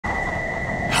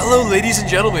Hello ladies and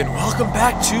gentlemen, welcome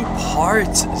back to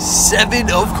part 7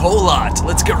 of KHOLAT.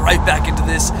 Let's get right back into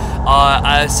this.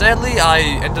 Sadly I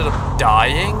ended up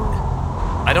dying.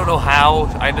 I don't know how,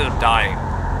 I ended up dying.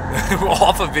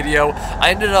 Off a video. I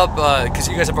ended up, because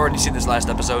you guys have already seen this last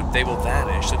episode, they will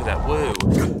vanish. Look at that, woo.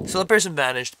 So the person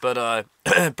vanished, but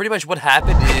pretty much what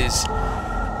happened is,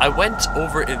 I went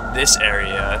over in this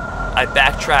area, I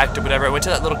backtracked or whatever, I went to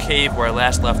that little cave where I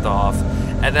last left off,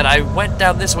 and then I went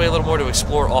down this way a little more to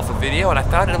explore off a video, and I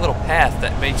found a little path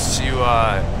that makes you,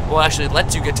 well actually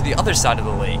lets you get to the other side of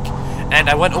the lake. And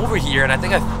I went over here, and I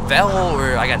think I fell,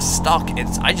 or I got stuck, and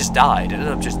I just died. I ended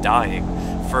up just dying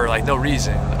for, like, no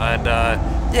reason. And,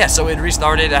 yeah, so it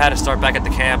restarted. I had to start back at the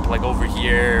camp, like, over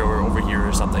here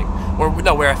or something. Or,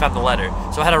 no, where I found the letter.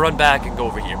 So I had to run back and go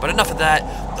over here. But enough of that.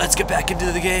 Let's get back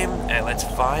into the game, and let's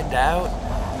find out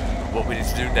what we need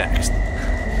to do next.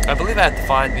 I believe I have to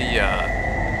find the,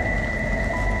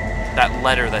 that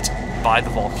letter that's by the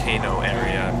volcano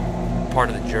area. Part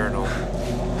of the journal.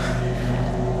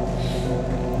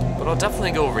 But I'll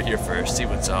definitely go over here first, see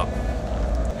what's up.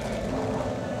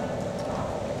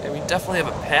 Yeah, we definitely have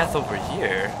a path over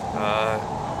here.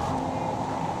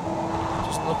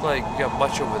 Doesn't look like we got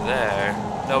much over there.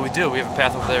 No, we do. We have a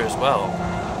path over there as well.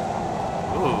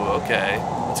 Ooh, okay.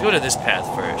 Let's go to this path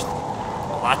first.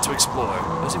 A lot to explore.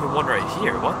 There's even one right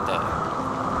here. What the?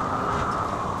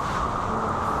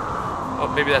 Oh,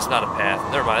 maybe that's not a path.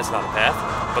 Never mind, that's not a path.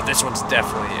 But this one's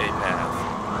definitely a path.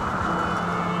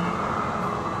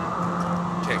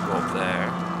 Can't go up there.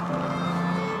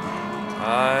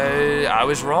 I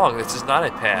was wrong. This is not a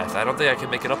path. I don't think I can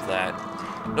make it up that.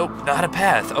 Nope, not a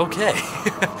path. Okay.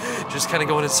 Just kind of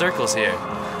going in circles here.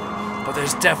 But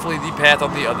there's definitely the path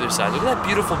on the other side. Look at that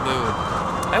beautiful moon.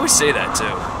 I always say that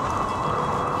too.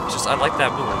 It's just, I like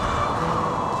that moon.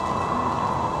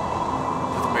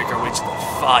 Let's make our way to the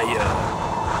fire.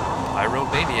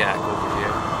 Pyromaniac over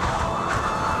here.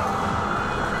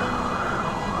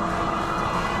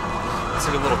 It's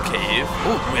like a little cave.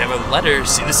 Oh, we have a letter.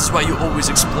 See, this is why you always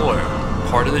explore.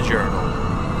 Part of the journal.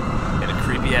 In a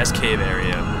creepy-ass cave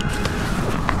area.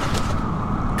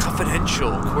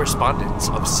 Confidential correspondence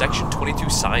of Section 22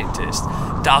 scientist.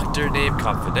 Doctor name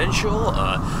confidential.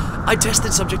 I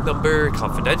tested subject number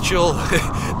confidential.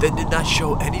 Then did not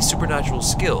show any supernatural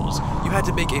skills. You had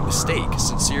to make a mistake.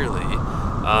 Sincerely.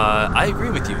 I agree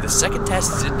with you. The second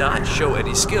test did not show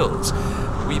any skills.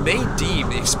 We may deem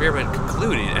the experiment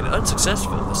concluded and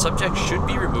unsuccessful. The subject should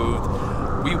be removed.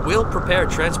 We will prepare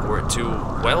transport to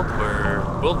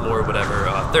Wildmore, whatever,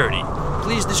 30.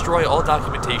 Please destroy all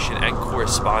documentation and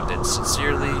correspondence.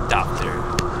 Sincerely, Doctor.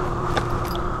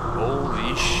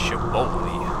 Holy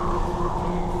shimoly.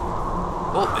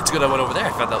 Oh, it's good I went over there.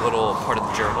 I found that little part of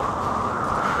the journal.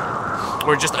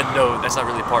 Or just a note. That's not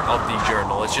really part of the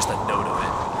journal. It's just a note of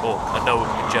it. Well, a note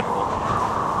in general.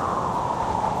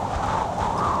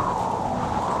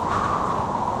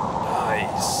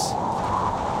 Nice.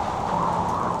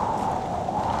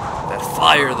 That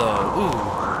fire, though. Ooh.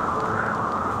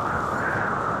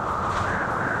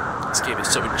 This game is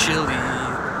so chilly.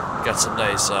 Got some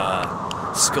nice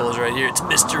skulls right here. It's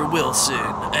Mr. Wilson.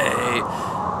 Hey,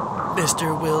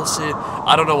 Mr. Wilson.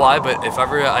 I don't know why, but if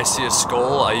ever I see a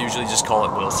skull, I usually just call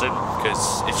it Wilson,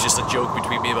 because it's just a joke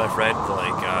between me and my friend.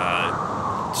 Like,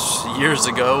 years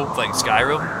ago, playing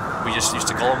Skyrim, we just used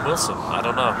to call him Wilson. I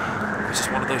don't know. It's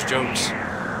just one of those jokes.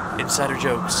 Insider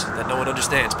jokes that no one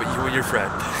understands but you and your friend.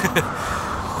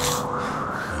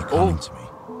 Oh.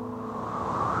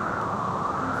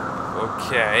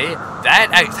 Okay.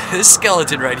 This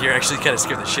skeleton right here actually kind of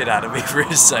scared the shit out of me for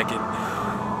a second.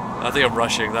 I think I'm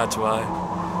rushing, that's why.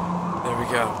 There we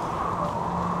go.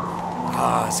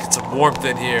 Ah, let's get some warmth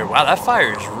in here. Wow, that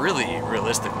fire is really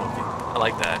realistic looking. I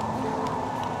like that.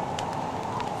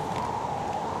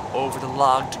 Over the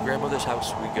log to grandmother's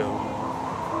house we go.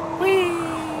 Whee!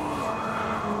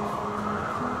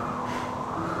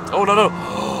 Oh, no, no.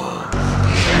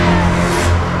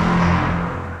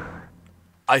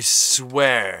 I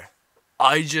swear.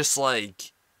 I just,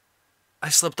 like... I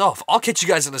slipped off. I'll catch you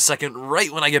guys in a second, right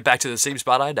when I get back to the same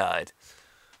spot I died.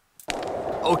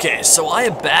 Okay, so I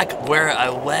am back where I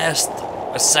last,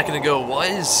 a second ago,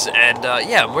 was, and,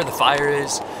 yeah, where the fire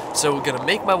is. So we're gonna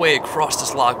make my way across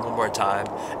this log one more time.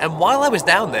 And while I was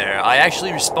down there, I actually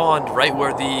respawned right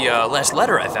where the last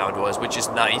letter I found was, which is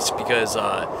nice, because,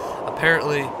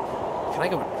 apparently... Can I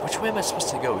go... Which way am I supposed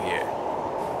to go here?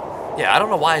 Yeah, I don't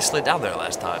know why I slid down there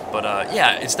last time, but,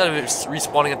 yeah, instead of it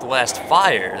respawning at the last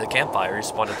fire, the campfire, it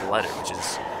respawned at the letter, which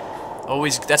is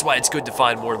always... That's why it's good to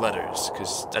find more letters,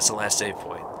 because that's the last save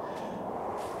point.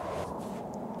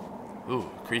 Ooh,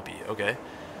 creepy, okay.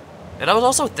 And I was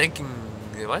also thinking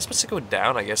Am I supposed to go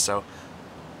down? I guess so.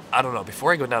 I don't know.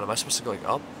 Before I go down, am I supposed to go like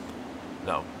up?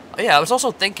 No. Oh, yeah, I was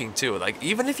also thinking too, like,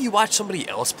 even if you watch somebody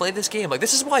else play this game, like,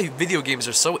 this is why video games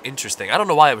are so interesting. I don't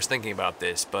know why I was thinking about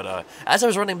this, but as I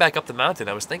was running back up the mountain,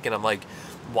 I was thinking, I'm like,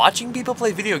 watching people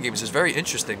play video games is very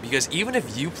interesting, because even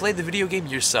if you play the video game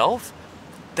yourself,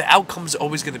 the outcome's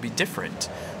always going to be different.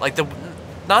 Like,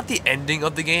 not the ending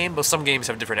of the game, but some games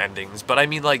have different endings, but I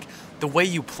mean, like, the way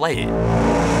you play it.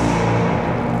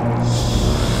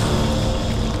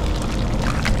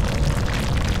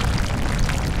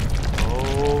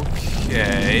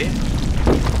 Okay.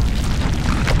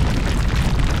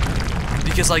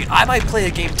 Because, like, I might play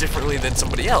a game differently than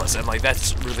somebody else, and, like,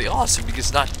 that's really awesome,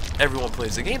 because not everyone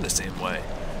plays the game the same way.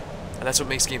 And that's what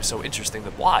makes games so interesting to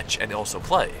watch and also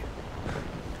play.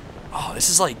 Oh, this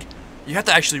is, like, you have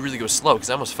to actually really go slow, because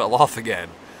I almost fell off again.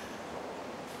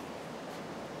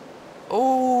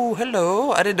 Oh,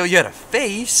 hello. I didn't know you had a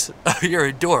face. You're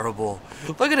adorable.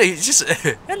 Look at it. He's just,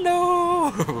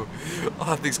 hello. Oh,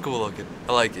 that thing's cool looking.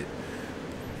 I like it.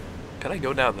 Can I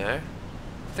go down there?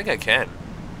 I think I can.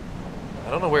 I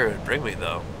don't know where it would bring me,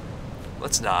 though.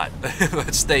 Let's not.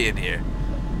 Let's stay in here.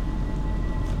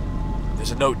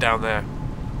 There's a note down there.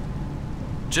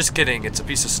 Just kidding. It's a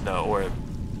piece of snow, or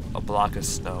a block of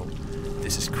snow.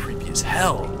 This is creepy as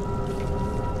hell.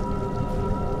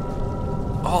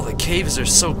 Oh, the caves are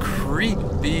so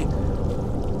creepy.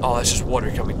 Oh, that's just water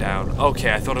coming down.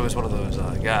 Okay, I thought it was one of those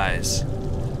guys.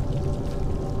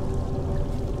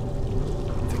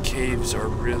 The caves are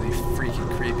really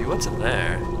freaking creepy. What's in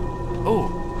there? Oh.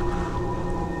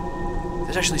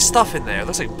 There's actually stuff in there. It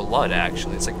looks like blood,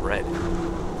 actually. It's like red.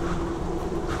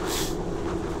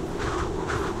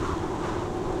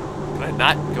 Can I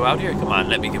not go out here? Come on,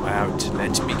 let me go out.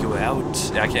 Let me go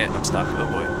out. Yeah, I can't. I'm stuck. Oh,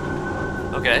 boy.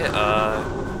 Okay,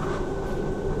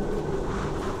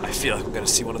 I feel like I'm gonna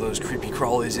see one of those creepy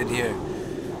crawlies in here.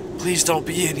 Please don't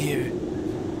be in here.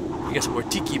 We got some more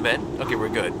tiki men. Okay, we're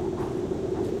good.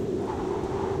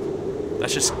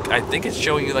 That's just, I think it's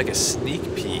showing you like a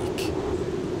sneak peek.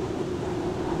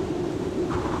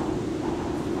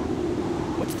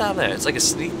 What's down there? It's like a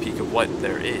sneak peek of what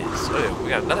there is. Oh, we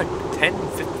got another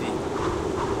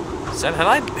 10:57. Have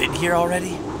I been here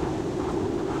already?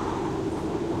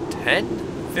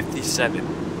 10:57.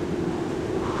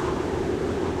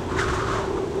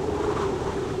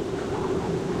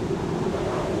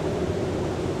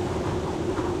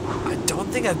 I don't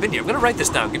think I've been here. I'm gonna write this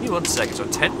down. Give me 1 second. So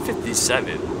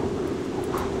 10:57.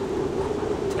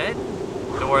 10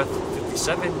 north,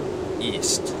 57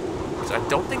 east. So I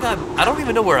don't think I don't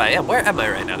even know where I am. Where am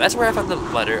I right now? That's where I found the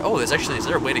letter. Oh, is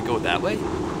there a way to go that way?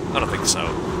 I don't think so.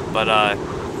 But I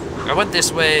went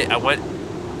this way. I went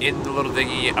in the little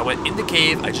thingy. I went in the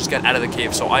cave. I just got out of the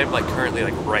cave, so I'm like currently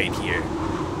like right here.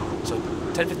 So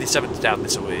 10:57 is down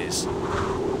this ways.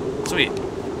 Sweet.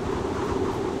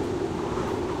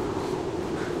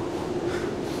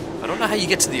 I don't know how you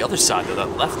get to the other side of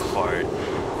that left part.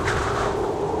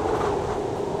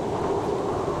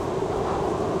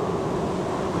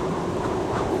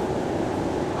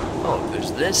 Oh,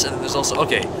 there's this, and then there's also,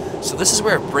 okay, so this is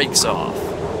where it breaks off.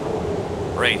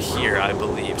 Right here, I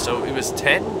believe. So it was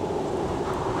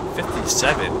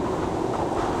 10:57,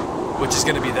 which is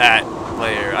going to be that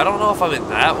layer. I don't know if I'm in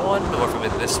that one or if I'm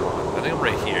in this one. I think I'm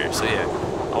right here. So yeah,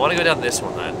 I want to go down this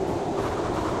one then,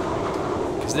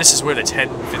 because this is where the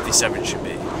 10:57 should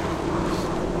be.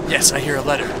 Yes, I hear a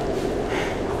letter.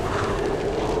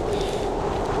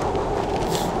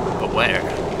 But where?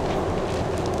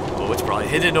 Oh, it's probably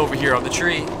hidden over here on the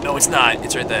tree. No, it's not.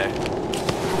 It's right there.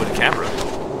 With a camera.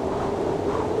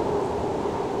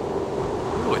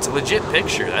 It's a legit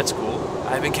picture, that's cool.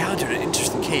 I've encountered an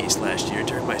interesting case last year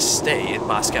during my stay in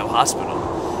Moscow Hospital.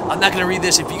 I'm not going to read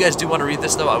this. If you guys do want to read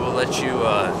this, though, I will let you,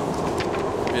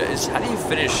 how do you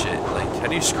finish it? Like, how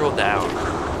do you scroll down?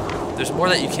 There's more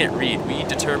that you can't read. We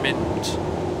determined,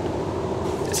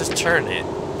 it says turn it,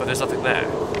 but there's nothing there.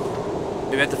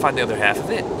 Maybe I have to find the other half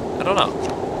of it? I don't know.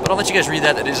 But I'll let you guys read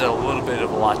that. It is a little bit of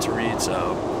a lot to read,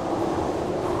 so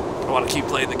I want to keep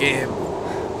playing the game.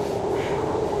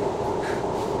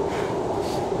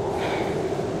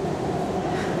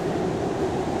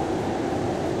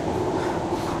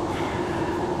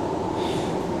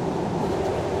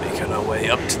 Way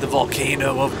up to the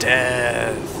volcano of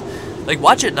death. Like,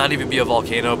 watch it not even be a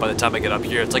volcano by the time I get up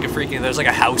here. It's like a freaking, there's like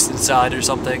a house inside or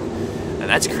something. And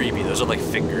that's creepy. Those are like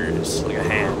fingers, like a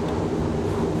hand.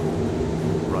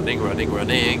 Running, running,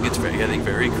 running. It's getting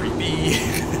very creepy.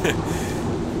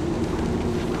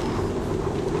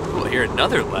 We'll hear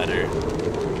another letter.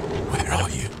 Where are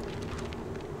you?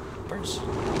 Where's?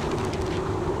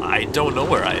 I don't know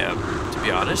where I am, to to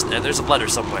be honest. And there's a letter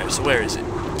somewhere, so where is it?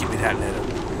 Give me that letter.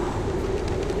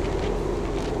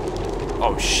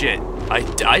 Oh shit.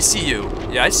 I see you.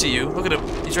 Yeah, I see you. Look at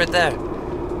him. He's right there.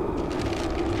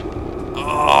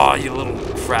 Oh, you little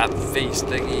crap face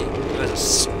thingy. There's a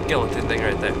skeleton thing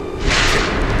right there.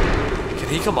 Can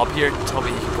he come up here? Tell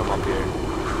me he can come up here.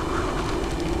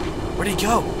 Where'd he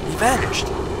go? He vanished.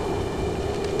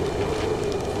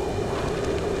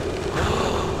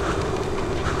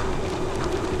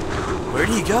 Where'd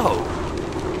he go?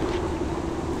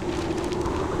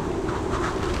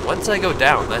 Once I go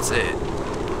down, that's it.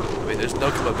 I mean, there's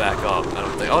no coming back up. I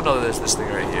don't think. Oh no, there's this thing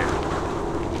right here.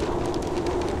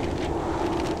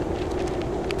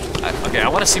 Okay, I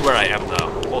want to see where I am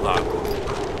though. Hold on.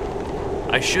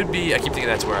 I should be. I keep thinking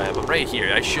that's where I am. I'm right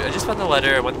here. I just found the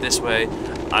letter. I went this way.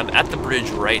 I'm at the bridge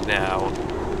right now.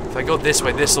 If I go this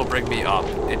way, this will bring me up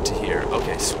into here.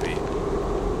 Okay, sweet.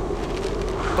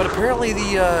 But apparently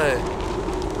the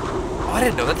oh, I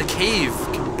didn't know that the cave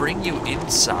can bring you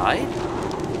inside.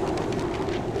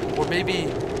 Or maybe,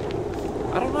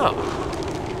 I don't know.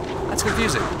 That's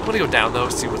confusing. I'm gonna go down though,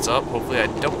 see what's up. Hopefully I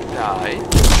don't die.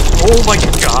 Oh my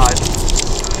god!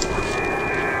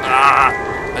 Ah!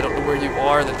 I don't know where you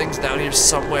are. The thing's down here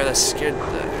somewhere. That scared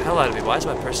the hell out of me. Why is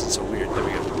my person so weird? There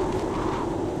we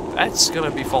go. That's gonna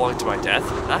be falling to my death.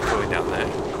 Not going down there.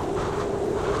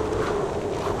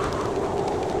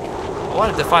 I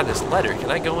wanted to find this letter.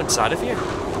 Can I go inside of here?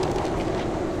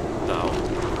 No.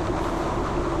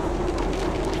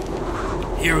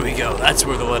 Here we go. That's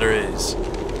where the letter is.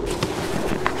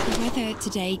 The weather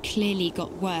today clearly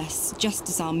got worse, just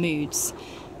as our moods.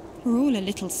 We're all a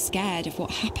little scared of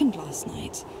what happened last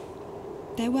night.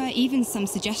 There were even some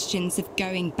suggestions of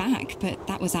going back, but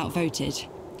that was outvoted.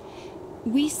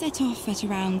 We set off at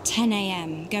around 10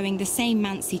 AM, going the same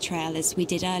Mansi trail as we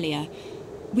did earlier.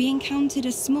 We encountered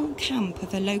a small camp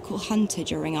of a local hunter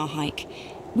during our hike.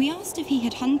 We asked if he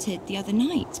had hunted the other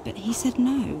night, but he said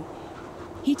no.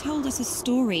 He told us a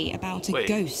story about a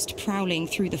ghost prowling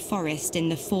through the forest in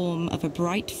the form of a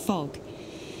bright fog.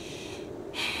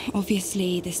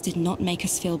 Obviously, this did not make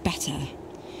us feel better.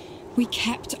 We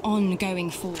kept on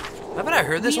going forward. Haven't I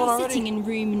heard this one already? We are sitting in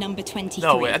room number 23.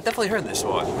 No, wait, I've definitely heard this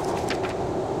one.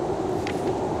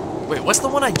 Wait, what's the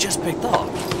one I just picked up?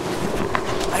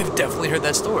 I've definitely heard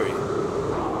that story.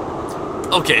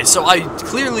 Okay, so I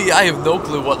have no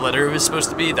clue what letter it was supposed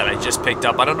to be that I just picked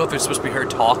up. I don't know if it was supposed to be her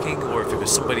talking or if it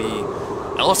was somebody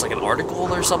else, like an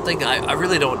article or something. I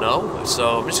really don't know.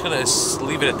 So I'm just gonna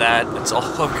leave it at that. That's all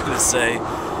I'm gonna say,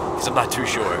 because I'm not too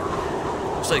sure.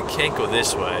 Looks like I can't go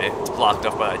this way. It's blocked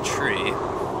off by a tree.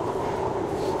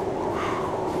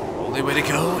 Only way to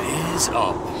go is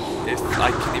up. If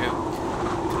I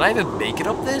can I even make it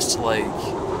up this? Like,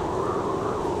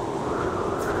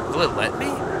 will it let me?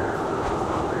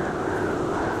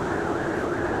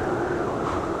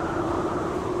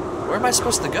 Where am I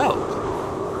supposed to go?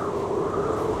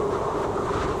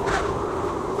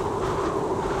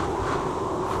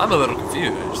 I'm a little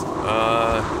confused.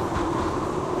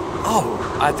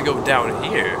 Oh, I have to go down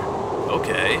here.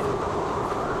 Okay.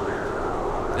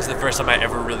 This is the first time I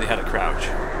ever really had to crouch.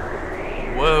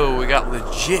 Whoa, we got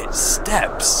legit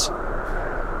steps.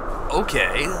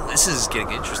 Okay, this is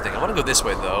getting interesting. I want to go this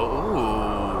way though.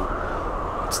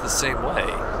 Ooh, it's the same way,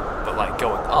 but like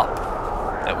going up.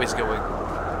 That way's going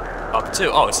up too.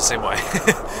 Oh, it's the same way.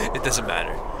 It doesn't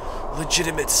matter.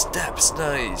 Legitimate steps,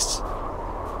 nice.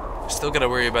 Still gotta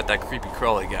worry about that creepy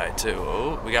crawly guy too.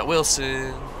 Oh, we got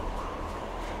Wilson.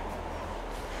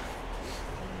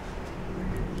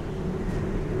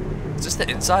 Is this the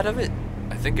inside of it?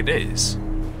 I think it is.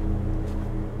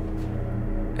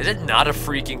 Is it not a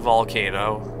freaking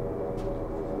volcano?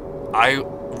 I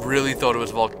really thought it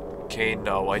was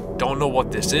volcano. I don't know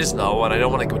what this is though, and I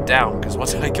don't want to go down, because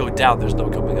once I go down, there's no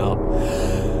coming up.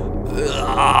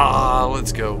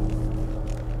 Let's go.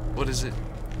 What is it?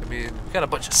 I mean, we got a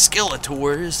bunch of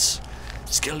skeletors.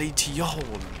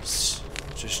 Skeletions.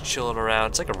 Just chilling around.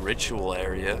 It's like a ritual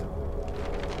area.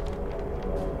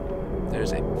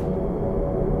 There's a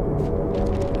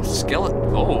skeleton.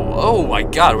 Oh my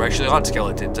god, we're actually on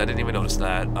skeletons. I didn't even notice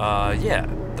that. Yeah,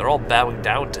 they're all bowing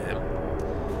down to him.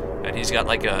 And he's got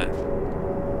like a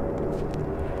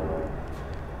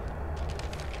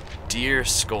deer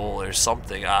skull or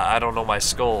something. I don't know my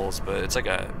skulls, but it's like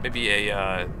maybe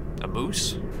a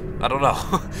moose? I don't know.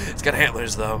 It's got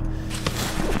antlers though.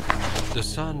 The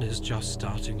sun is just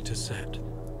starting to set.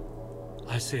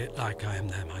 I see it like I am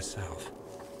there myself.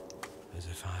 As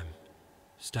if I'm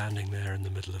standing there in the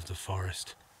middle of the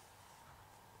forest.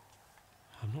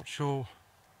 I'm not sure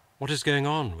what is going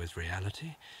on with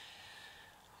reality.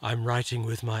 I'm writing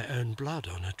with my own blood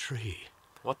on a tree.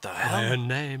 What the My hell? own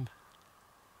name.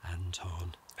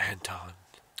 Anton. Anton.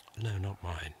 No, not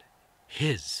mine.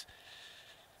 His.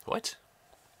 What?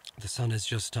 The sun is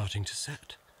just starting to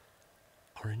set.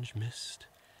 Orange mist.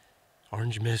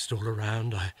 Orange mist all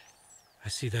around. I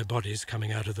see their bodies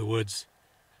coming out of the woods.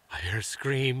 I hear a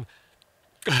scream.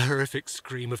 A horrific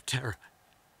scream of terror.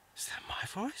 Is that my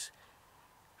voice?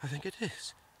 I think it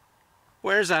is.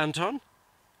 Where's Anton?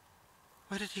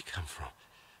 Where did he come from?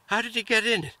 How did he get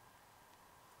in?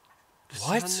 The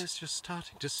What? sun is just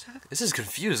starting to set. This is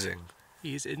confusing.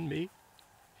 He's in me.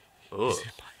 Ugh. He's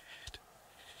in my head.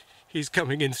 He's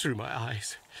coming in through my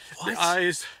eyes. What? The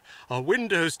eyes are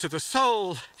windows to the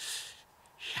soul.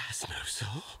 He has no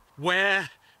soul.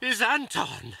 Where is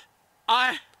Anton?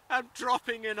 I am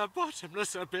dropping in a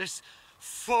bottomless abyss,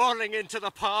 falling into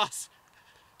the past.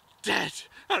 Dead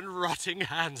and rotting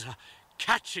hands are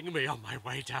catching me on my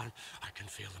way down. I can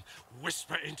feel them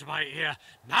whisper into my ear.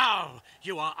 Now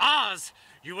you are ours.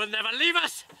 You will never leave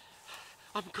us.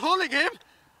 I'm calling him.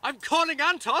 I'm calling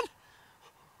Anton.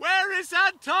 Where is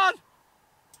Anton?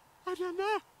 I don't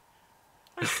know.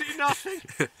 I see nothing.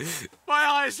 My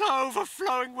eyes are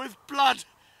overflowing with blood.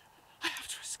 I have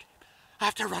to escape. I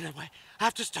have to run away. I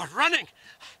have to start running.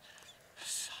 The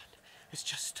sun is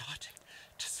just starting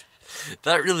to set.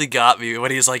 That really got me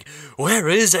when he's like, "Where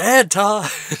is Anton?"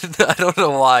 I don't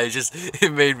know why,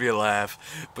 it made me laugh.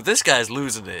 But this guy's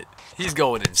losing it. He's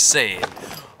going insane.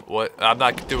 What? I'm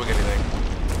not doing anything.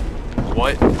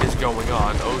 What is going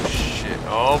on? Oh shit.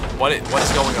 Oh, what is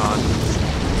going on?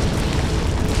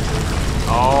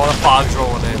 Oh, the fog's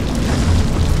rolling in.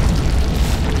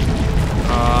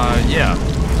 Yeah,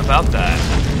 about that.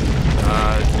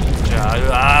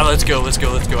 Let's go.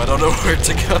 I don't know where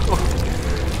to go.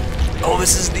 Oh,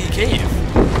 this is the cave.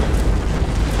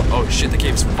 Oh shit, the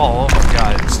cave's full. Oh my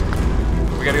god.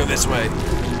 We gotta go this way.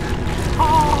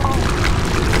 Oh.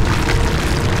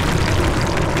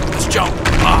 Let's jump.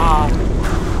 Oh,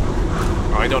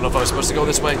 I don't know if I was supposed to go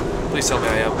this way. Please tell me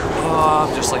I am. Oh,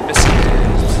 I'm just like missing it.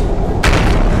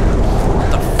 What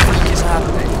the freak is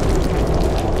happening?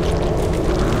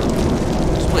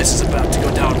 This place is about to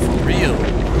go down for real.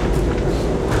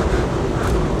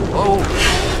 Oh.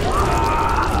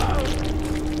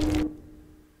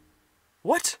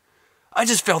 What? I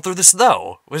just fell through the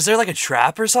snow. Was there like a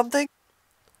trap or something?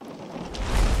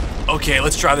 Okay,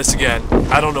 let's try this again.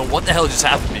 I don't know what the hell just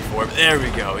happened before, but there we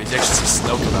go. You actually see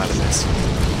snow come out of this.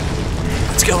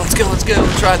 Let's go. We'll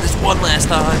try this one last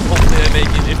time. Hopefully I make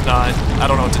it. If not, I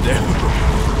don't know what to do.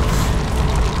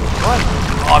 What?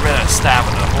 Oh, I ran out of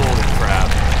stamina. Holy crap.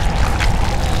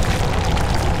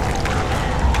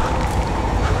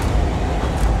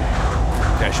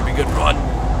 Okay, should be good. Run.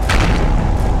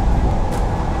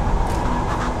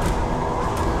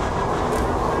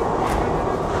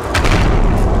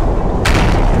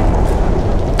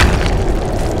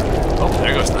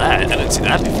 I didn't see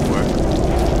that before.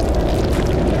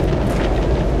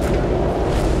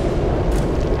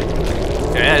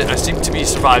 Okay, I seem to be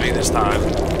surviving this time.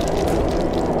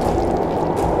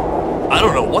 I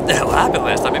don't know what the hell happened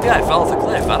last time. Maybe I fell off the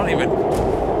cliff. I don't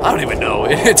even know.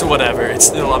 It's whatever. It's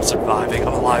still, I'm surviving.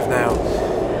 I'm alive now.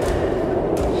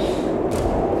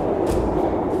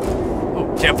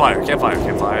 Oh, campfire.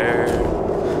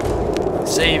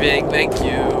 Saving, thank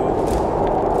you.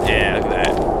 Yeah, look at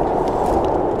that.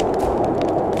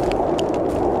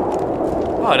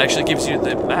 Oh, it actually gives you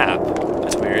the map.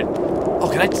 That's weird. Oh,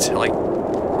 can I, like,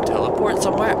 teleport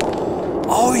somewhere?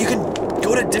 Oh, you can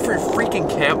go to different freaking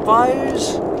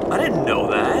campfires? I didn't know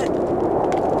that.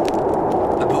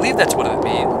 I believe that's what it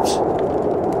means.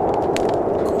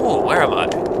 Cool, where am I?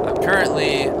 I'm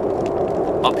currently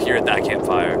up here at that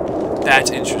campfire.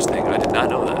 That's interesting. I did not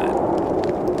know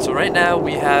that. So right now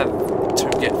we have to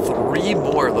get 3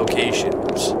 more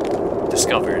locations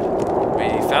discovered. We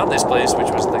found this place,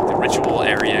 which was like the ritual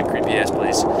area, creepy ass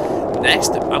place. Next,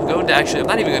 I'm not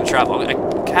even going to travel. I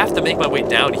have to make my way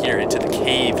down here into the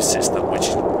cave system, which,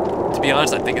 to be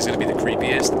honest, I think is going to be the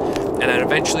creepiest. And then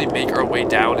eventually make our way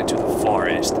down into the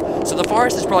forest. So the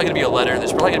forest is probably going to be a letter.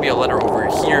 There's probably going to be a letter over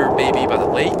here, maybe by the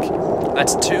lake.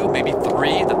 That's 2, maybe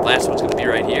 3. The last one's going to be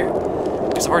right here.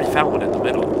 Because I've already found one in the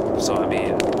middle. So, I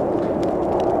mean,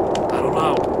 I don't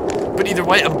know. But either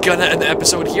way, I'm gonna end the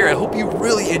episode here. I hope you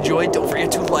really enjoyed. Don't forget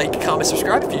to like, comment,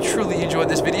 subscribe if you truly enjoyed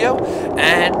this video.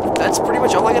 And that's pretty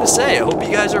much all I gotta say. I hope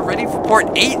you guys are ready for part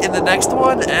 8 in the next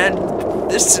one. And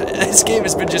this game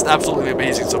has been just absolutely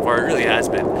amazing so far. It really has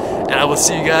been. And I will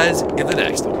see you guys in the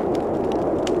next one.